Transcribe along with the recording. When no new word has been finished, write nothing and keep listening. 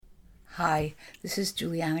Hi, this is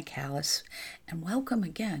Juliana Callis, and welcome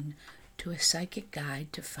again to A Psychic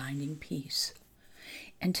Guide to Finding Peace.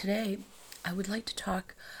 And today, I would like to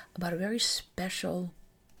talk about a very special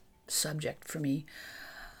subject for me,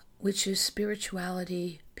 which is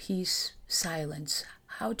spirituality, peace, silence,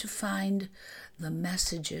 how to find the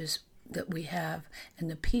messages that we have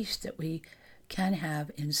and the peace that we can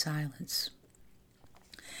have in silence.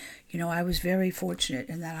 You know, I was very fortunate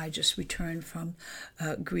in that I just returned from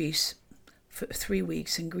Greece for 3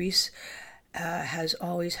 weeks, and Greece has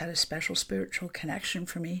always had a special spiritual connection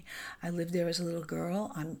for me. I lived there as a little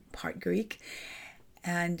girl. I'm part Greek,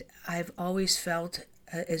 and I've always felt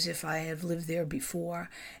as if I have lived there before,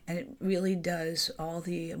 and it really does. All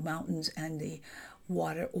the mountains and the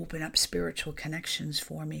water open up spiritual connections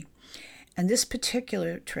for me. And this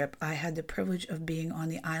particular trip, I had the privilege of being on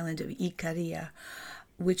the island of Ikaria,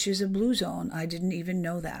 which is a blue zone. I didn't even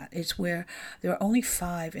know that. It's where there are only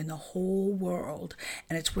 5 in the whole world,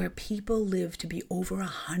 and it's where people live to be over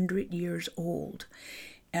 100 years old.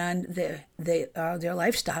 And their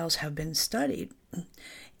lifestyles have been studied,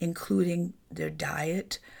 including their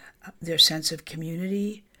diet, their sense of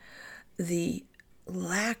community, the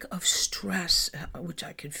lack of stress, which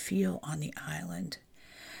I could feel on the island,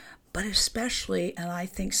 but especially, and I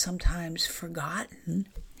think sometimes forgotten,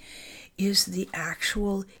 is the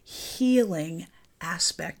actual healing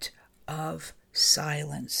aspect of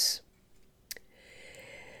silence.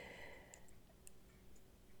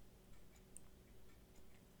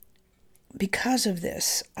 Because of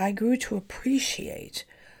this, I grew to appreciate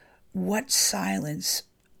what silence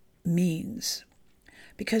means.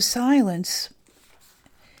 Because silence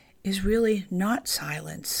is really not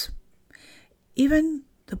silence. Even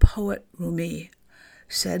the poet Rumi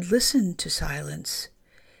said, "Listen to silence.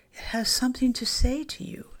 It has something to say to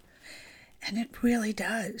you." And it really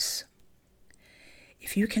does.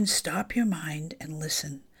 If you can stop your mind and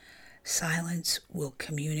listen, silence will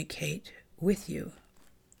communicate with you.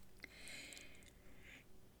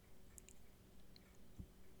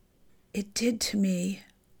 It did to me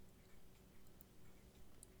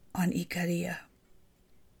on Ikaria.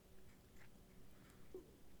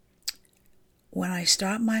 When I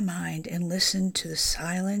stopped my mind and listened to the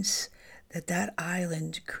silence that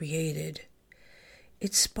island created,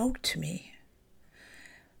 it spoke to me.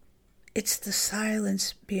 It's the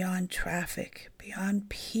silence beyond traffic, beyond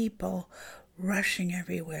people rushing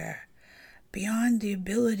everywhere, beyond the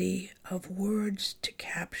ability of words to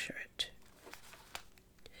capture it.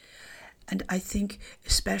 And I think,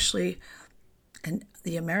 especially in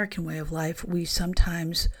the American way of life, we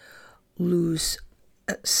sometimes lose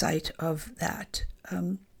sight of that.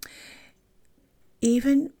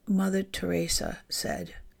 Even Mother Teresa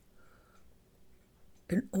said,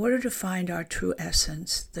 in order to find our true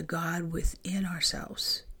essence, the God within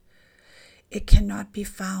ourselves, it cannot be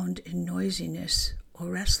found in noisiness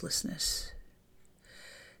or restlessness.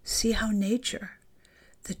 See how nature,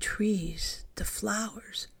 the trees, the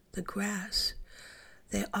flowers, the grass,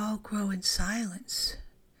 they all grow in silence.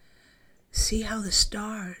 See how the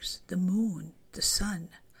stars, the moon, the sun,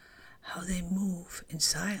 how they move in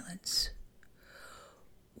silence.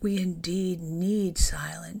 We indeed need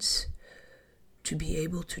silence to be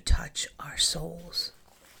able to touch our souls.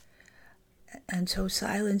 And so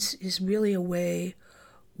silence is really a way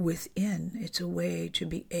within. It's a way to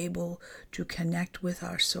be able to connect with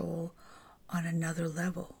our soul on another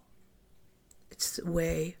level. It's the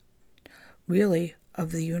way, really,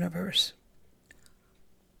 of the universe,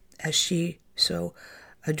 as she so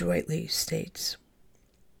adroitly states.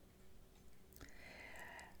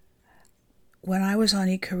 When I was on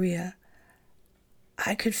Ikaria,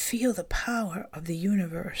 I could feel the power of the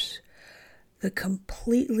universe, the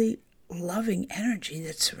completely loving energy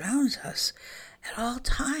that surrounds us at all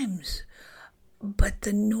times. But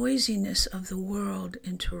the noisiness of the world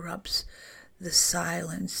interrupts the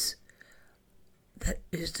silence that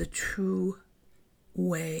is the true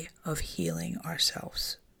way of healing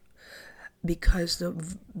ourselves. Because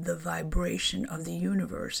the vibration of the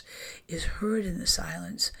universe is heard in the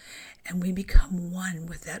silence, and we become one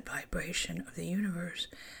with that vibration of the universe.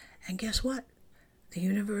 And guess what? The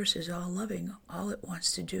universe is all loving. All it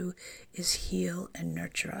wants to do is heal and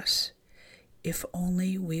nurture us. If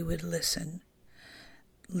only we would listen.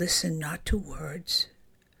 Listen not to words,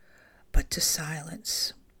 but to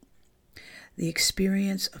silence. The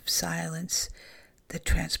experience of silence that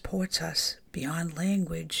transports us beyond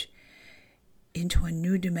language into a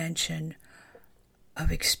new dimension of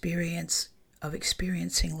experiencing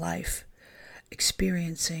life,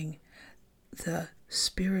 experiencing the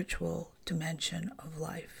spiritual dimension of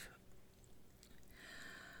life.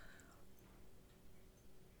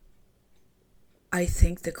 I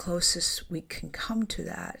think the closest we can come to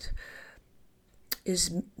that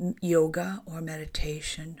is yoga or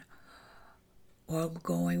meditation or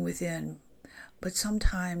going within. But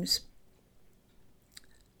sometimes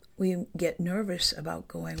we get nervous about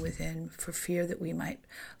going within for fear that we might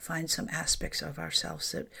find some aspects of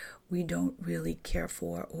ourselves that we don't really care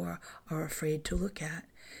for or are afraid to look at.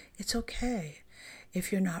 It's okay.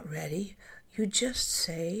 If you're not ready, you just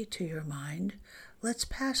say to your mind, let's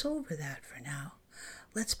pass over that for now.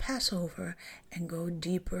 Let's pass over and go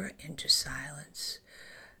deeper into silence.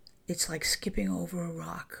 It's like skipping over a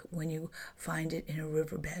rock when you find it in a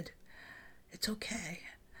riverbed. It's okay.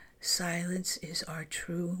 Silence is our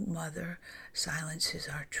true mother. Silence is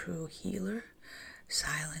our true healer.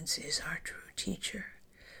 Silence is our true teacher.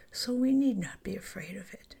 So we need not be afraid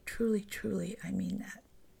of it. Truly, truly, I mean that.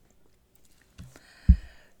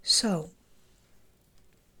 So,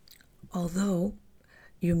 although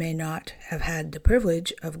you may not have had the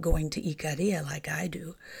privilege of going to Icaria like I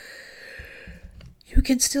do, you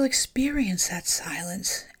can still experience that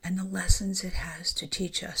silence and the lessons it has to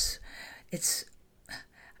teach us.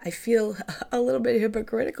 I feel a little bit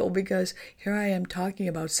hypocritical because here I am talking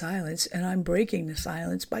about silence and I'm breaking the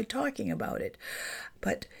silence by talking about it.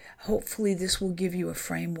 But hopefully this will give you a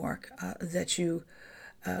framework that you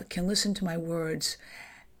can listen to my words,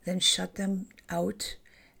 then shut them out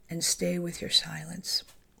and stay with your silence.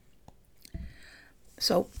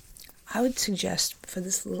 So I would suggest for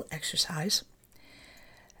this little exercise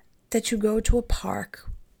that you go to a park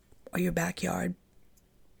or your backyard,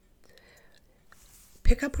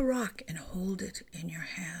 pick up a rock and hold it in your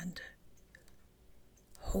hand.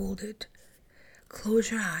 Hold it,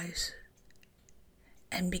 close your eyes,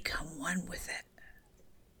 and become one with it.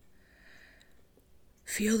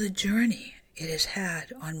 Feel the journey it has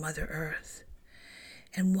had on Mother Earth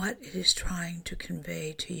and what it is trying to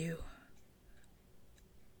convey to you.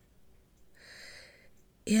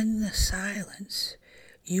 In the silence,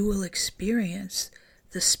 you will experience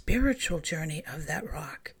the spiritual journey of that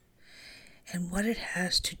rock and what it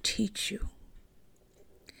has to teach you.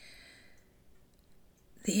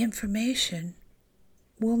 The information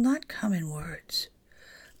will not come in words,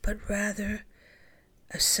 but rather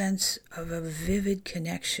a sense of a vivid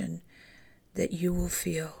connection that you will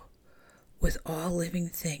feel with all living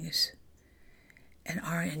things and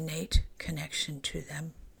our innate connection to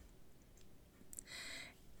them.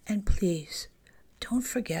 And please, don't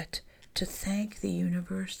forget to thank the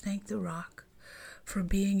universe, thank the rock for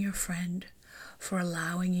being your friend, for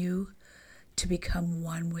allowing you to become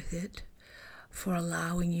one with it, for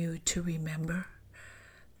allowing you to remember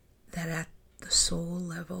that at the soul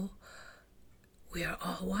level, we are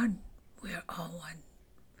all one. We are all one.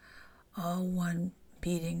 All one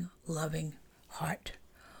beating, loving heart.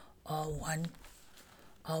 All one,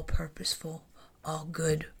 all purposeful, all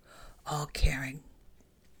good, all caring.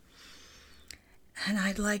 And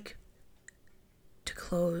I'd like to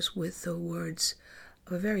close with the words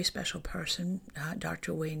of a very special person,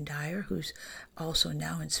 Dr. Wayne Dyer, who's also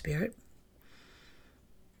now in spirit.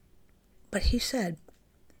 But he said,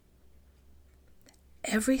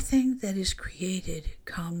 everything that is created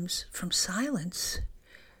comes from silence.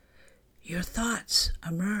 Your thoughts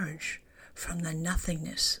emerge from the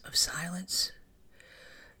nothingness of silence.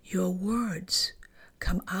 Your words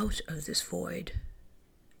come out of this void.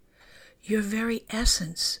 Your very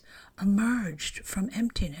essence emerged from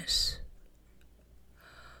emptiness.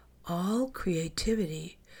 All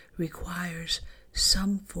creativity requires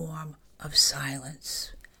some form of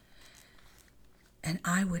silence. And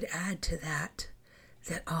I would add to that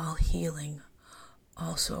all healing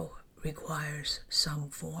also requires some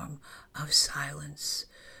form of silence,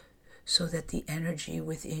 so that the energy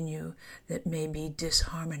within you that may be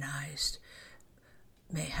disharmonized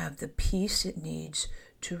may have the peace it needs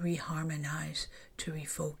to reharmonize, to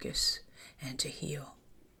refocus, and to heal.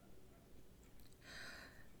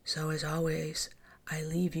 So as always, I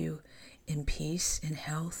leave you in peace, in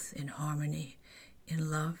health, in harmony,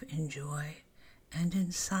 in love, in joy, and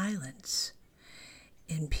in silence.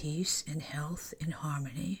 In peace, in health, in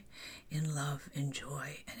harmony, in love, in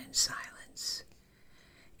joy, and in silence.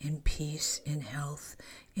 In peace, in health,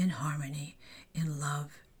 in harmony, in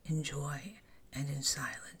love, in joy, and in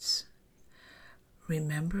silence.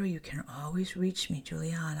 Remember, you can always reach me,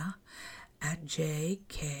 Juliana, at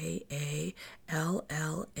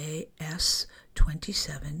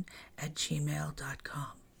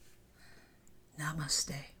jkallas27@gmail.com.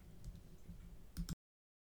 Namaste.